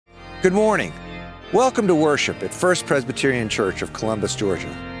Good morning. Welcome to worship at First Presbyterian Church of Columbus,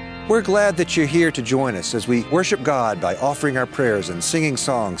 Georgia. We're glad that you're here to join us as we worship God by offering our prayers and singing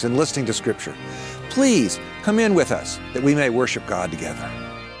songs and listening to Scripture. Please come in with us that we may worship God together.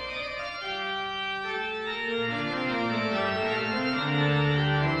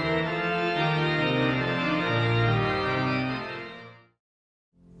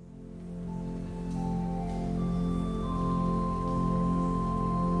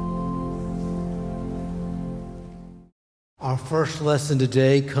 Our first lesson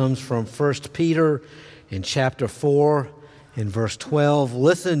today comes from 1 Peter in chapter 4 in verse 12.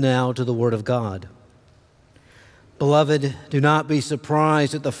 Listen now to the word of God. Beloved, do not be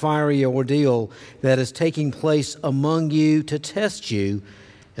surprised at the fiery ordeal that is taking place among you to test you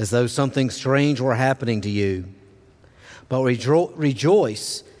as though something strange were happening to you. But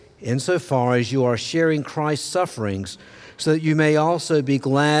rejoice insofar as you are sharing Christ's sufferings, so that you may also be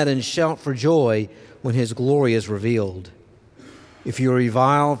glad and shout for joy when his glory is revealed. If you are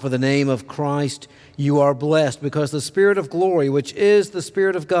reviled for the name of Christ, you are blessed, because the Spirit of glory, which is the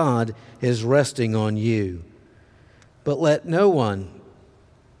Spirit of God, is resting on you. But let no one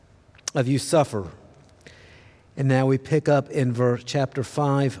of you suffer. And now we pick up in chapter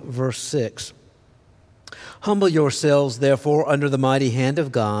 5, verse 6. Humble yourselves, therefore, under the mighty hand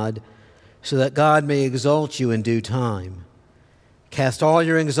of God, so that God may exalt you in due time. Cast all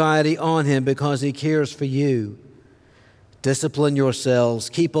your anxiety on him, because he cares for you. Discipline yourselves,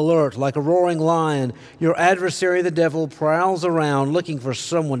 keep alert like a roaring lion. Your adversary, the devil, prowls around looking for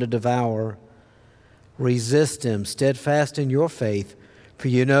someone to devour. Resist him, steadfast in your faith, for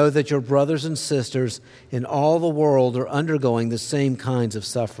you know that your brothers and sisters in all the world are undergoing the same kinds of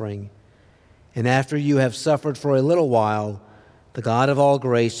suffering. And after you have suffered for a little while, the God of all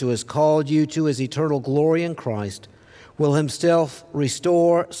grace, who has called you to his eternal glory in Christ, will himself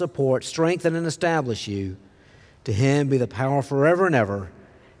restore, support, strengthen, and establish you. To him be the power forever and ever.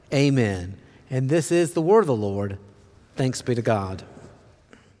 Amen. And this is the word of the Lord. Thanks be to God.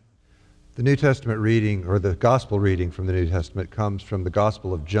 The New Testament reading, or the gospel reading from the New Testament, comes from the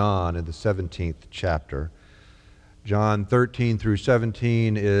Gospel of John in the 17th chapter. John 13 through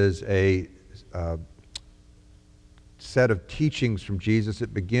 17 is a set of teachings from Jesus.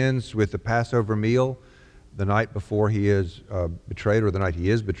 It begins with the Passover meal, the night before he is betrayed, or the night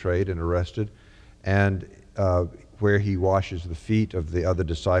he is betrayed and arrested, and where he washes the feet of the other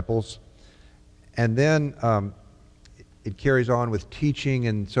disciples. And then it carries on with teaching.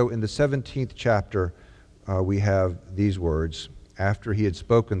 And so in the 17th chapter, we have these words. After he had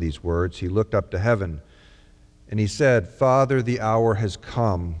spoken these words, he looked up to heaven, and he said, Father, the hour has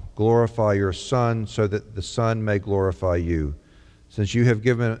come. Glorify your Son, so that the Son may glorify you, since you have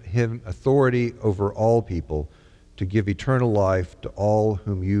given him authority over all people, to give eternal life to all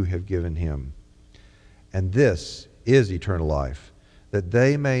whom you have given him. And this is eternal life, that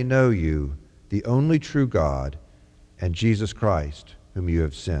they may know you, the only true God, and Jesus Christ, whom you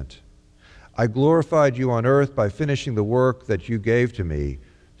have sent. I glorified you on earth by finishing the work that you gave to me.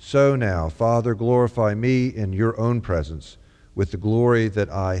 So now, Father, glorify me in your own presence with the glory that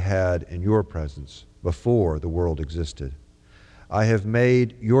I had in your presence before the world existed. I have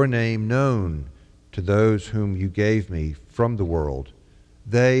made your name known to those whom you gave me from the world.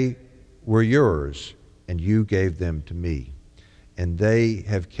 They were yours, and you gave them to me, and they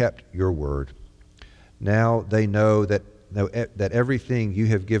have kept your word. Now they know that everything you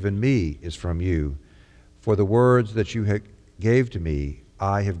have given me is from you. For the words that you gave to me,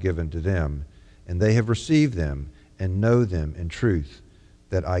 I have given to them, and they have received them and know them in truth,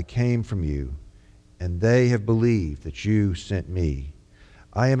 that I came from you, and they have believed that you sent me.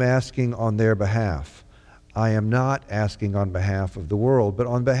 I am asking on their behalf. I am not asking on behalf of the world, but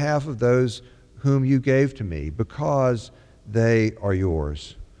on behalf of those whom you gave to me, because they are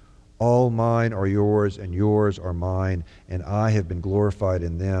yours. All mine are yours, and yours are mine, and I have been glorified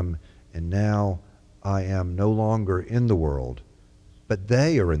in them, and now I am no longer in the world, but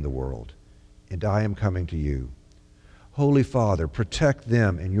they are in the world, and I am coming to you. Holy Father, protect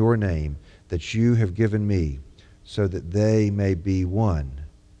them in your name that you have given me, so that they may be one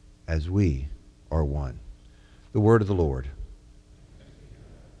as we are one. The word of the Lord.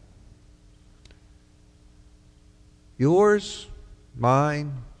 Yours,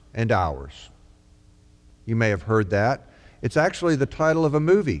 mine, and ours. You may have heard that. It's actually the title of a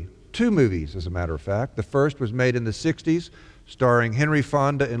movie. 2 movies, as a matter of fact. The first was made in the 60s, starring Henry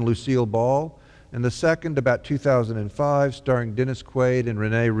Fonda and Lucille Ball, and the second, about 2005, starring Dennis Quaid and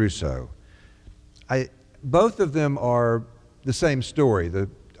Rene Russo. Both of them are the same story. The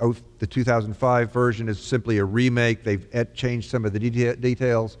 2005 version is simply a remake. They've changed some of the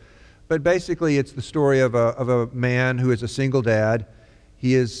details. But basically, it's the story of a man who is a single dad.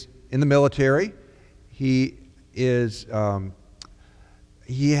 He is in the military. He has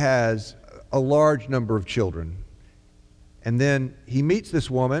a large number of children. And then he meets this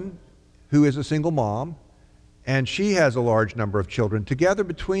woman who is a single mom, and she has a large number of children. Together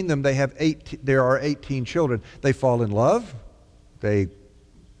between them, there are 18 children. They fall in love, they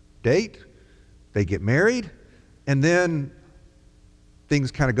date, they get married, and then things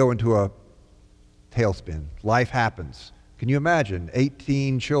kind of go into a tailspin. Life happens. Can you imagine?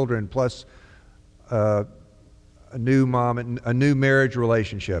 18 children plus a new mom and a new marriage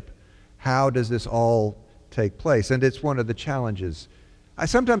relationship. How does this all take place? And it's one of the challenges.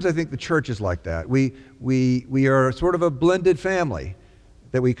 Sometimes I think the church is like that. We are sort of a blended family,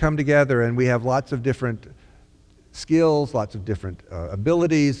 that we come together and we have lots of different skills, lots of different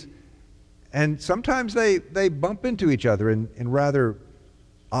abilities, and sometimes they bump into each other in rather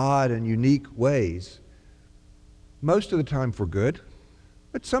odd and unique ways. Most of the time for good,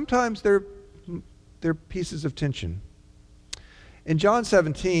 but sometimes they're pieces of tension. In John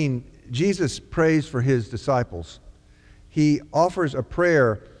 17, Jesus prays for his disciples. He offers a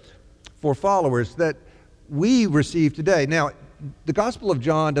prayer for followers that we receive today. Now, the Gospel of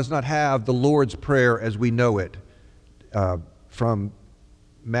John does not have the Lord's Prayer as we know it from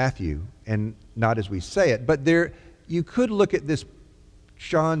Matthew, and not as we say it. But you could look at this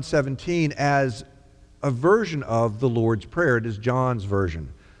John 17 as a version of the Lord's Prayer. It is John's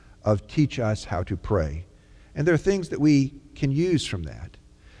version of teach us how to pray. And there are things that we can use from that.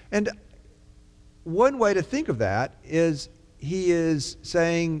 And one way to think of that is he is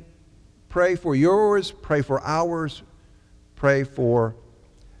saying, pray for yours, pray for ours, pray for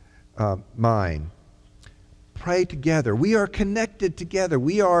mine. Pray together. We are connected together.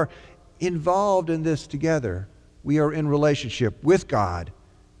 We are involved in this together. We are in relationship with God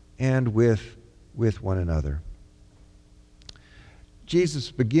and with one another.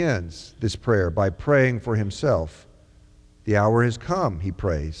 Jesus begins this prayer by praying for himself. The hour has come, he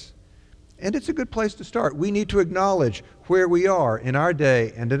prays. And it's a good place to start. We need to acknowledge where we are in our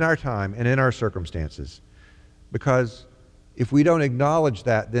day and in our time and in our circumstances. Because if we don't acknowledge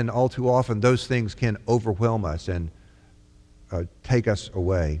that, then all too often those things can overwhelm us and take us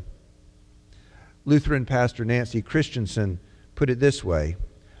away. Lutheran pastor Nancy Christensen put it this way: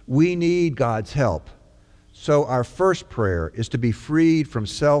 we need God's help. So our first prayer is to be freed from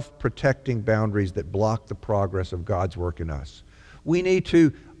self-protecting boundaries that block the progress of God's work in us. We need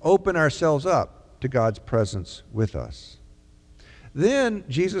to open ourselves up to God's presence with us. Then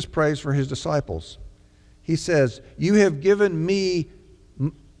Jesus prays for his disciples. He says, you have given me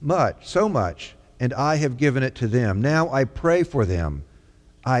much, so much, and I have given it to them. Now I pray for them.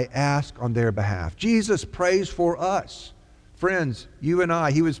 I ask on their behalf. Jesus prays for us. Friends, you and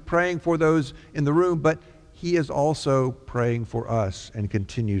I, he was praying for those in the room, but he is also praying for us and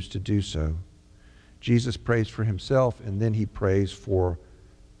continues to do so. Jesus prays for himself, and then he prays for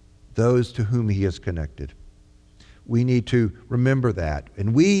those to whom he is connected. We need to remember that,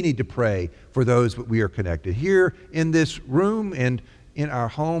 and we need to pray for those that we are connected. Here in this room and in our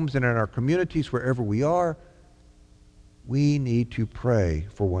homes and in our communities, wherever we are, we need to pray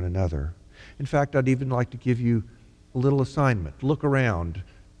for one another. In fact, I'd even like to give you a little assignment. Look around,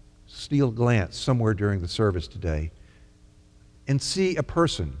 steal a glance somewhere during the service today, and see a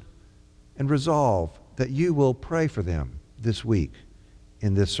person and resolve that you will pray for them this week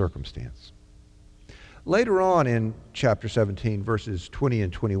in this circumstance. Later on in chapter 17, verses 20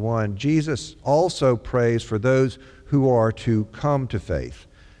 and 21, Jesus also prays for those who are to come to faith.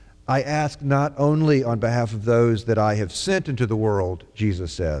 I ask not only on behalf of those that I have sent into the world,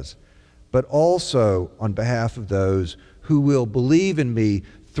 Jesus says, but also on behalf of those who will believe in me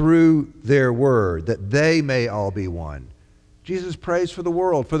through their word, that they may all be one. Jesus prays for the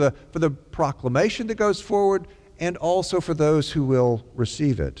world, for the proclamation that goes forward, and also for those who will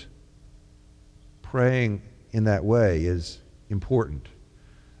receive it. Praying in that way is important.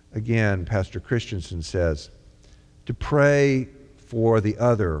 Again, Pastor Christensen says, to pray for the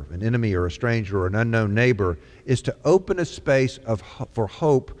other, an enemy or a stranger or an unknown neighbor, is to open a space for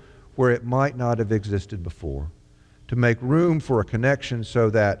hope where it might not have existed before, to make room for a connection so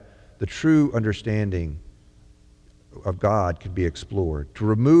that the true understanding of God can be explored, to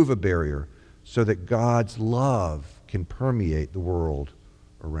remove a barrier so that God's love can permeate the world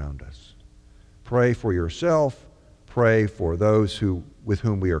around us. Pray for yourself, pray for those with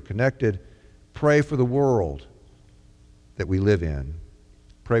whom we are connected, pray for the world that we live in,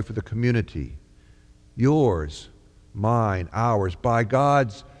 pray for the community, yours, mine, ours. By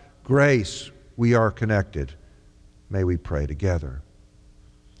God's grace, we are connected. May we pray together.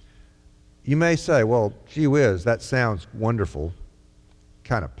 You may say, well, gee whiz, that sounds wonderful.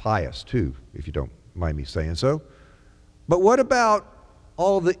 Kind of pious, too, if you don't mind me saying so. But what about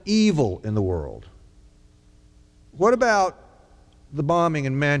all the evil in the world? What about the bombing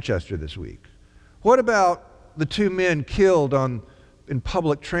in Manchester this week? What about the 2 men killed in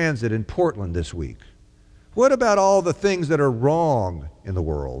public transit in Portland this week? What about all the things that are wrong in the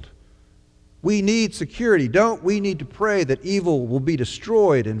world? We need security. Don't we need to pray that evil will be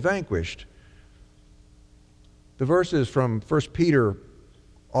destroyed and vanquished? The verses from 1 Peter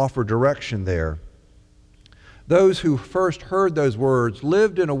offer direction there. Those who first heard those words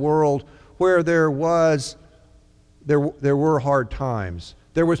lived in a world where there were hard times.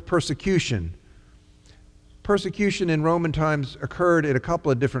 There was persecution. Persecution in Roman times occurred in a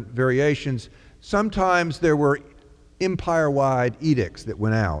couple of different variations. Sometimes there were empire-wide edicts that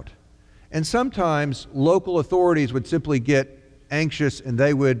went out. And sometimes local authorities would simply get anxious and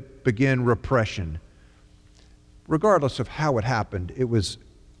they would begin repression. Regardless of how it happened, it was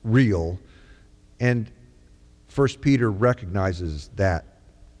real. And 1 Peter recognizes that.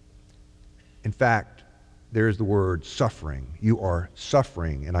 In fact, there's the word suffering. You are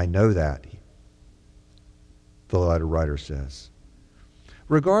suffering, and I know that, the letter writer says.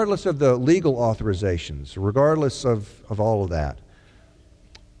 Regardless of the legal authorizations, regardless of all of that,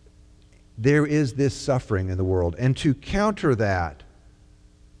 there is this suffering in the world. And to counter that,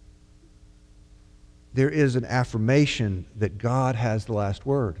 there is an affirmation that God has the last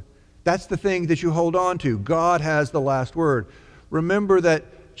word. That's the thing that you hold on to. God has the last word. Remember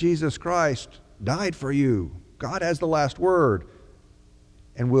that Jesus Christ died for you. God has the last word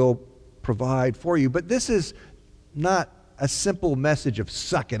and will provide for you. But this is not a simple message of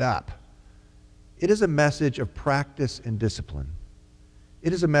suck it up. It is a message of practice and discipline.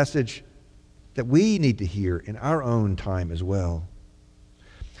 It is a message that we need to hear in our own time as well.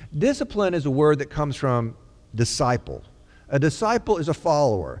 Discipline is a word that comes from disciple. A disciple is a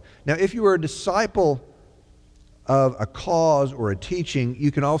follower. Now, if you are a disciple of a cause or a teaching,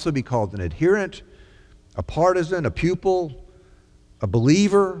 you can also be called an adherent, a partisan, a pupil, a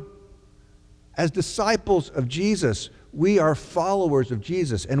believer. As disciples of Jesus, we are followers of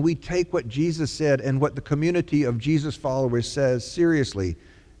Jesus, and we take what Jesus said and what the community of Jesus followers says seriously.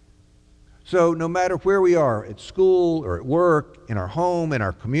 So no matter where we are, at school or at work, in our home, in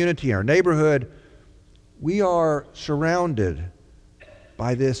our community, in our neighborhood, we are surrounded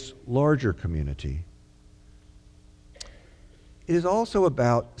by this larger community. It is also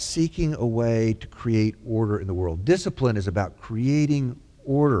about seeking a way to create order in the world. Discipline is about creating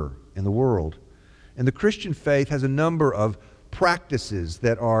order in the world. And the Christian faith has a number of practices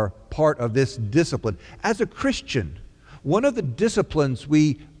that are part of this discipline. As a Christian, one of the disciplines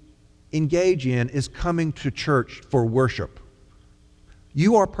we engage in is coming to church for worship.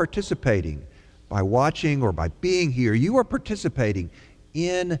 You are participating by watching or by being here. You are participating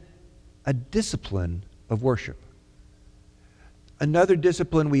in a discipline of worship. Another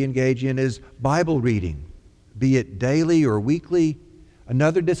discipline we engage in is Bible reading, be it daily or weekly.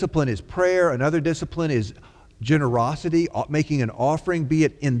 Another discipline is prayer. Another discipline is generosity, making an offering, be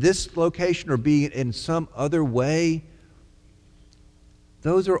it in this location or be it in some other way.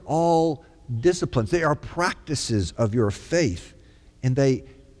 Those are all disciplines. They are practices of your faith, and they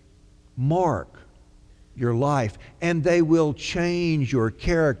mark your life, and they will change your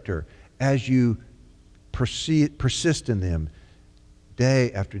character as you persist in them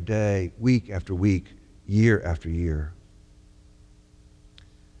day after day, week after week, year after year.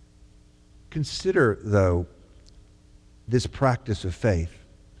 Consider, though, this practice of faith.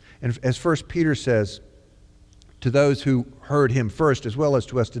 And as 1 Peter says, to those who heard him first as well as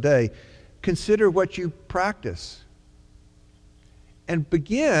to us today, consider what you practice. And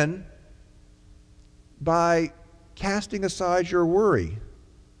begin by casting aside your worry.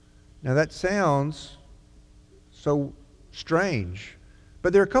 Now that sounds so strange,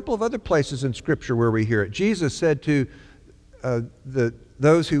 but there are a couple of other places in Scripture where we hear it. Jesus said to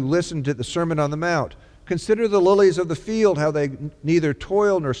those who listened to the Sermon on the Mount, "Consider the lilies of the field, how they neither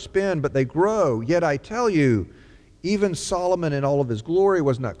toil nor spin, but they grow. Yet I tell you, even Solomon in all of his glory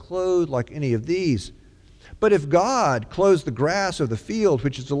was not clothed like any of these. But if God clothes the grass of the field,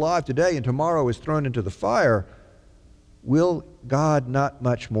 which is alive today and tomorrow is thrown into the fire, will God not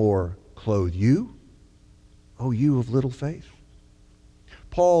much more clothe you, O you of little faith?"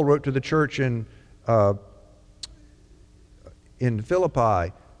 Paul wrote to the church in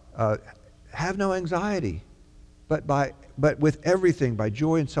Philippi, "Have no anxiety, but with everything, by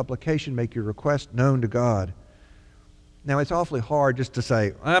joy and supplication, make your request known to God." Now, it's awfully hard just to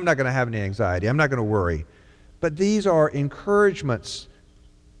say, I'm not going to have any anxiety, I'm not going to worry. But these are encouragements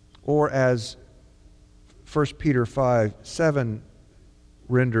Or as 1 Peter 5:7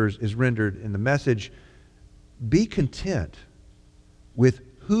 is rendered in the Message, be content with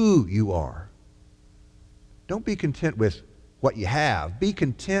who you are. Don't be content with what you have. Be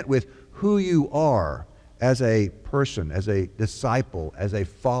content with who you are as a person, as a disciple, as a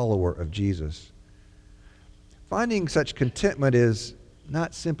follower of Jesus. Finding such contentment is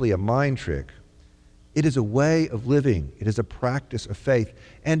not simply a mind trick. It is a way of living. It is a practice of faith.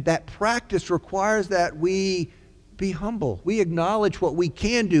 And that practice requires that we be humble. We acknowledge what we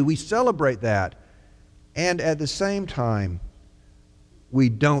can do. We celebrate that. And at the same time, we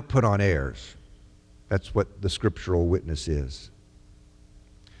don't put on airs. That's what the scriptural witness is.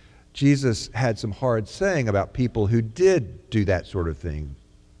 Jesus had some hard saying about people who did do that sort of thing.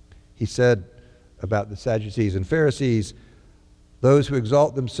 He said about the Sadducees and Pharisees, those who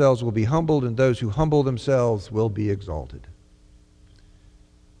exalt themselves will be humbled, and those who humble themselves will be exalted.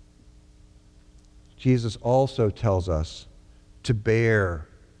 Jesus also tells us to bear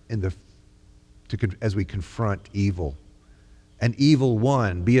as we confront evil. An evil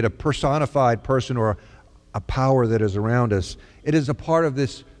one, be it a personified person or a power that is around us. It is a part of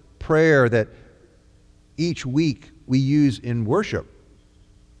this prayer that each week we use in worship.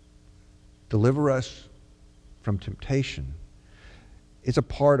 Deliver us from temptation. It's a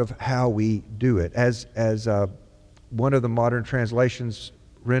part of how we do it. As one of the modern translations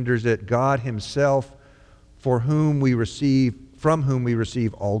renders it, God himself, from whom we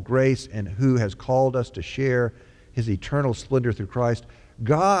receive all grace, and who has called us to share his eternal splendor through Christ.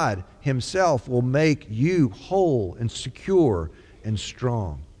 God himself will make you whole and secure and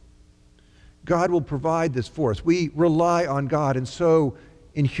strong. God will provide this for us. We rely on God, and so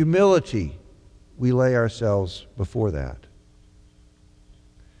in humility we lay ourselves before that.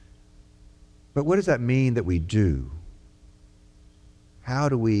 But what does that mean that we do? How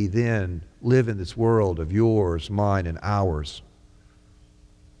do we then live in this world of yours, mine, and ours?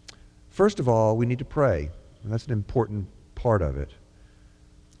 First of all, we need to pray, and that's an important part of it.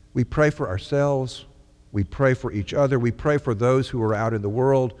 We pray for ourselves. We pray for each other. We pray for those who are out in the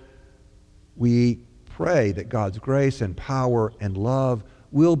world. We pray that God's grace and power and love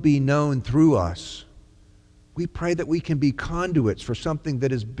will be known through us. We pray that we can be conduits for something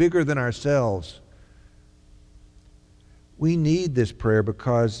that is bigger than ourselves. We need this prayer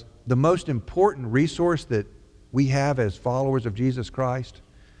because the most important resource that we have as followers of Jesus Christ,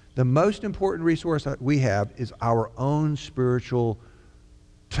 the most important resource that we have is our own spiritual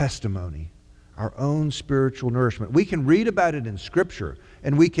testimony, our own spiritual nourishment. We can read about it in Scripture,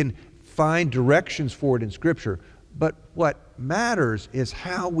 and we can find directions for it in Scripture, but what matters is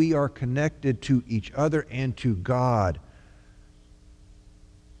how we are connected to each other and to God.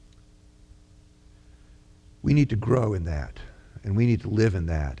 We need to grow in that, and we need to live in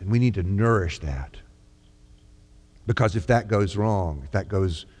that, and we need to nourish that. Because if that goes wrong,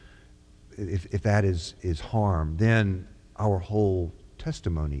 if that is harmed, then our whole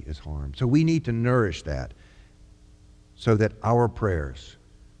testimony is harmed. So we need to nourish that so that our prayers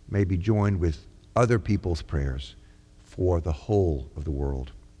may be joined with other people's prayers for the whole of the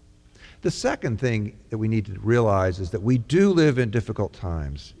world. The second thing that we need to realize is that we do live in difficult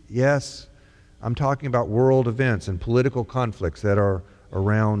times. Yes, I'm talking about world events and political conflicts that are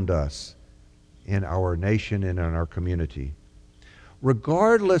around us in our nation and in our community.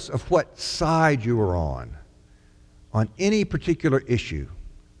 Regardless of what side you are on any particular issue,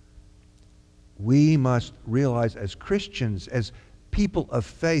 we must realize as Christians, as people of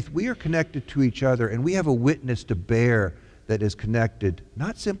faith, we are connected to each other, and we have a witness to bear that is connected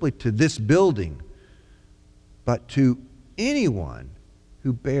not simply to this building, but to anyone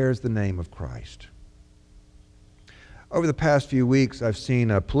who bears the name of Christ. Over the past few weeks, I've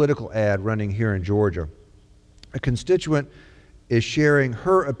seen a political ad running here in Georgia. A constituent is sharing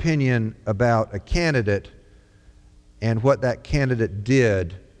her opinion about a candidate and what that candidate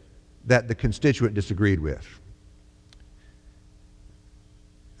did that the constituent disagreed with.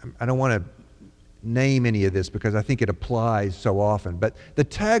 I don't want to name any of this because I think it applies so often, but the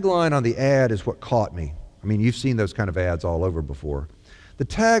tagline on the ad is what caught me. I mean, you've seen those kind of ads all over before. The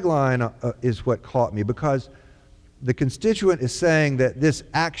tagline is what caught me because the constituent is saying that this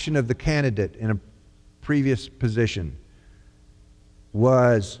action of the candidate in a previous position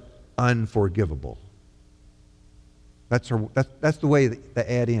was unforgivable. That's the way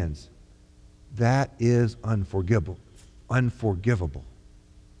the ad ends. That is unforgivable. Unforgivable.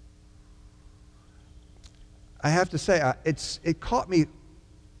 I have to say, it caught me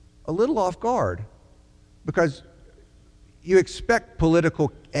a little off guard because you expect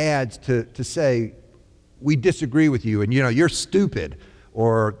political ads to say, we disagree with you and you're stupid,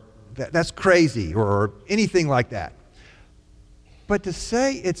 or that's crazy, or anything like that. But to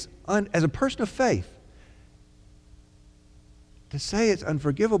say it's, as a person of faith, to say it's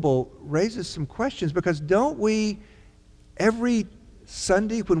unforgivable raises some questions, because don't we, every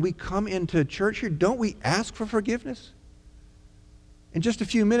Sunday when we come into church here, don't we ask for forgiveness? In just a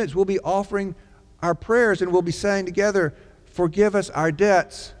few minutes, we'll be offering our prayers and we'll be saying together, forgive us our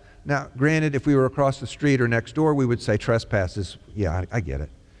debts. Now, granted, if we were across the street or next door, we would say trespasses. Yeah, I get it.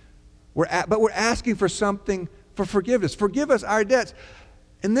 But we're asking for something, for forgiveness. Forgive us our debts.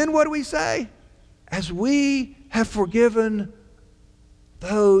 And then what do we say? As we have forgiven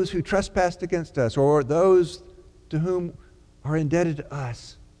those who trespassed against us, or those to whom are indebted to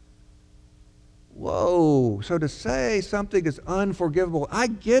us. Whoa, so to say something is unforgivable, I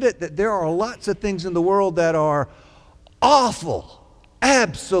get it that there are lots of things in the world that are awful,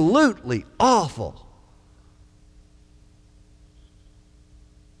 absolutely awful.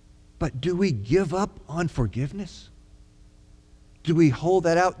 But do we give up on forgiveness? Do we hold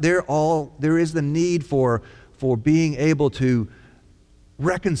that out? There is the need for being able to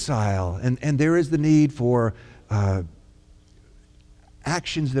reconcile, and there is the need for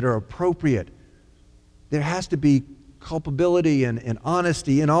actions that are appropriate. There has to be culpability and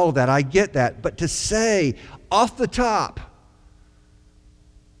honesty and all of that. I get that. But to say off the top,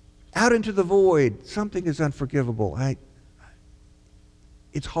 out into the void, something is unforgivable,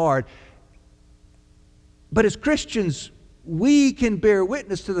 it's hard. But as Christians, we can bear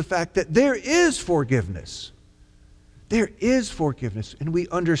witness to the fact that there is forgiveness. There is forgiveness, and we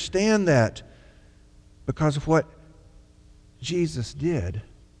understand that because of what Jesus did.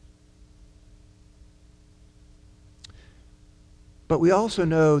 But we also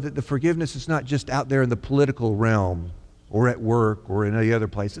know that the forgiveness is not just out there in the political realm or at work or in any other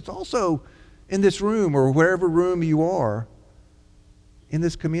place. It's also in this room or wherever room you are in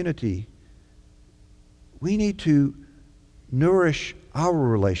this community. We need to nourish our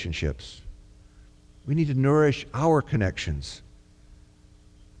relationships. We need to nourish our connections.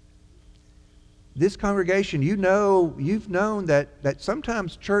 This congregation, you've known that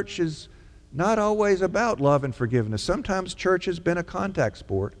sometimes church is not always about love and forgiveness. Sometimes church has been a contact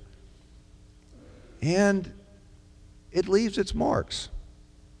sport, and it leaves its marks.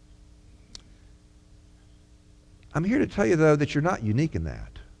 I'm here to tell you, though, that you're not unique in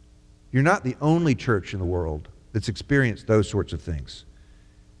that. You're not the only church in the world that's experienced those sorts of things.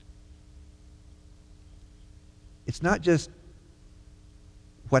 It's not just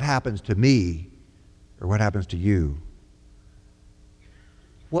what happens to me or what happens to you.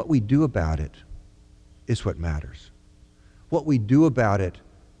 What we do about it is what matters. What we do about it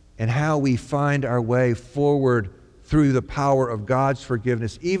and how we find our way forward through the power of God's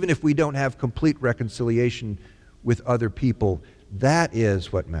forgiveness, even if we don't have complete reconciliation with other people, that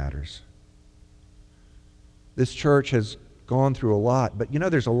is what matters. This church has gone through a lot, but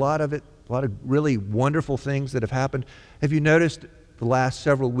there's a lot of really wonderful things that have happened. Have you noticed the last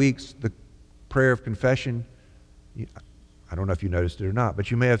several weeks, the prayer of confession? I don't know if you noticed it or not,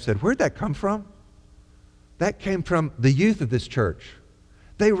 but you may have said, where'd that come from? That came from the youth of this church.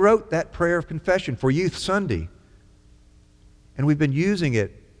 They wrote that prayer of confession for Youth Sunday, and we've been using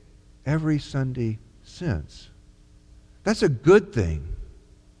it every Sunday since. That's a good thing.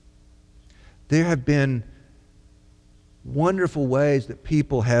 There have been wonderful ways that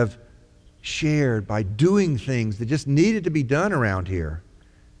people have shared by doing things that just needed to be done around here.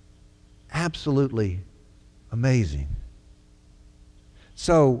 Absolutely amazing.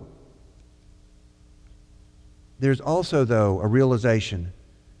 So, there's also, though, a realization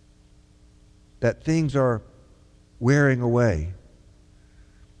that things are wearing away.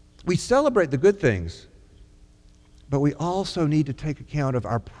 We celebrate the good things, but we also need to take account of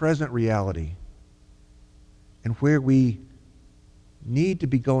our present reality and where we need to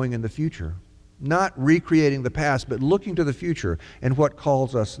be going in the future. Not recreating the past, but looking to the future and what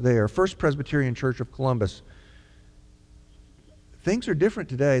calls us there. First Presbyterian Church of Columbus. Things are different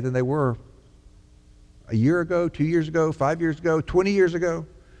today than they were a year ago, 2 years ago, 5 years ago, 20 years ago.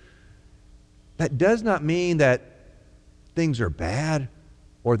 That does not mean that things are bad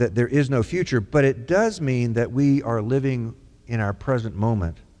or that there is no future, but it does mean that we are living in our present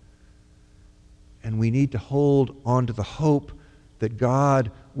moment. And we need to hold on to the hope that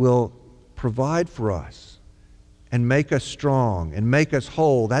God will provide for us and make us strong and make us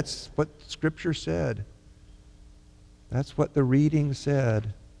whole. That's what Scripture said. That's what the reading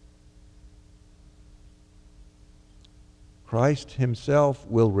said. Christ himself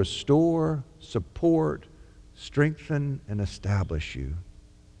will restore, support, strengthen, and establish you.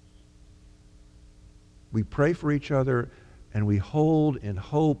 We pray for each other and we hold in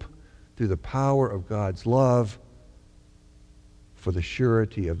hope through the power of God's love for the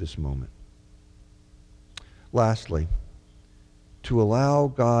surety of this moment. Lastly, to allow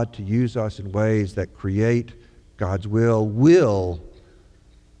God to use us in ways that create God's will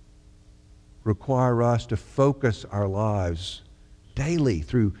require us to focus our lives daily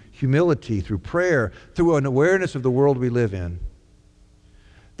through humility, through prayer, through an awareness of the world we live in.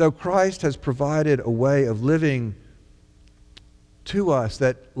 Though Christ has provided a way of living to us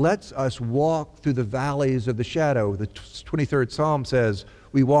that lets us walk through the valleys of the shadow. The 23rd Psalm says,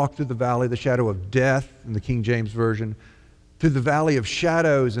 we walk through the valley of the shadow of death in the King James Version, through the valley of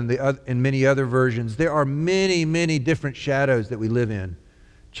shadows in many other versions. There are many, many different shadows that we live in,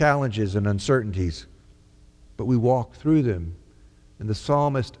 challenges and uncertainties, but we walk through them. And the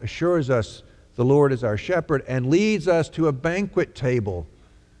psalmist assures us the Lord is our shepherd and leads us to a banquet table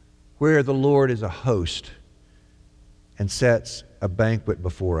where the Lord is a host and sets a banquet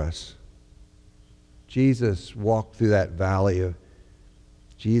before us. Jesus walked through that valley.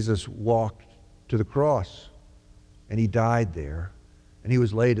 Jesus walked to the cross, and he died there, and he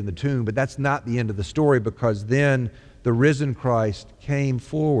was laid in the tomb. But that's not the end of the story, because then the risen Christ came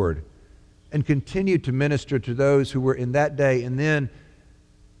forward and continued to minister to those who were in that day, and then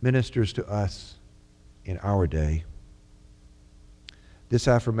ministers to us in our day. This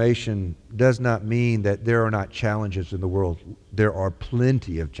affirmation does not mean that there are not challenges in the world. There are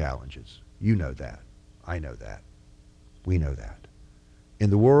plenty of challenges. You know that. I know that. We know that. In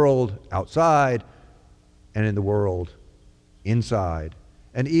the world outside, and in the world inside,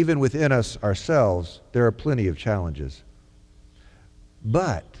 and even within us ourselves, there are plenty of challenges.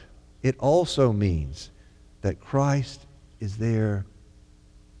 But it also means that Christ is there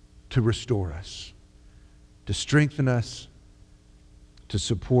to restore us, to strengthen us, to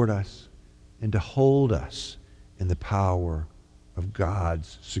support us, and to hold us in the power of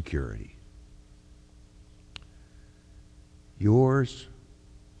God's security. Yours,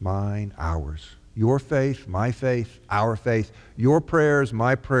 mine, ours. Your faith, my faith, our faith. Your prayers,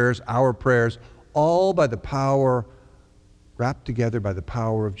 my prayers, our prayers, all by the power, wrapped together by the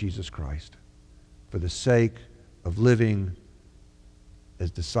power of Jesus Christ, for the sake of living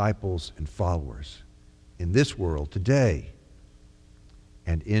as disciples and followers in this world today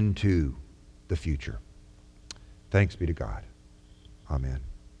and into the future. Thanks be to God. Amen.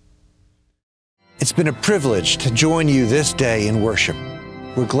 It's been a privilege to join you this day in worship.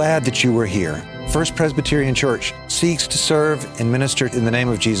 We're glad that you were here. First Presbyterian Church seeks to serve and minister in the name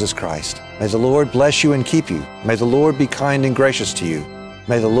of Jesus Christ. May the Lord bless you and keep you. May the Lord be kind and gracious to you.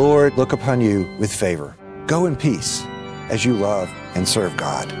 May the Lord look upon you with favor. Go in peace as you love and serve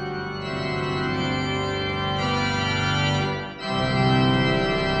God.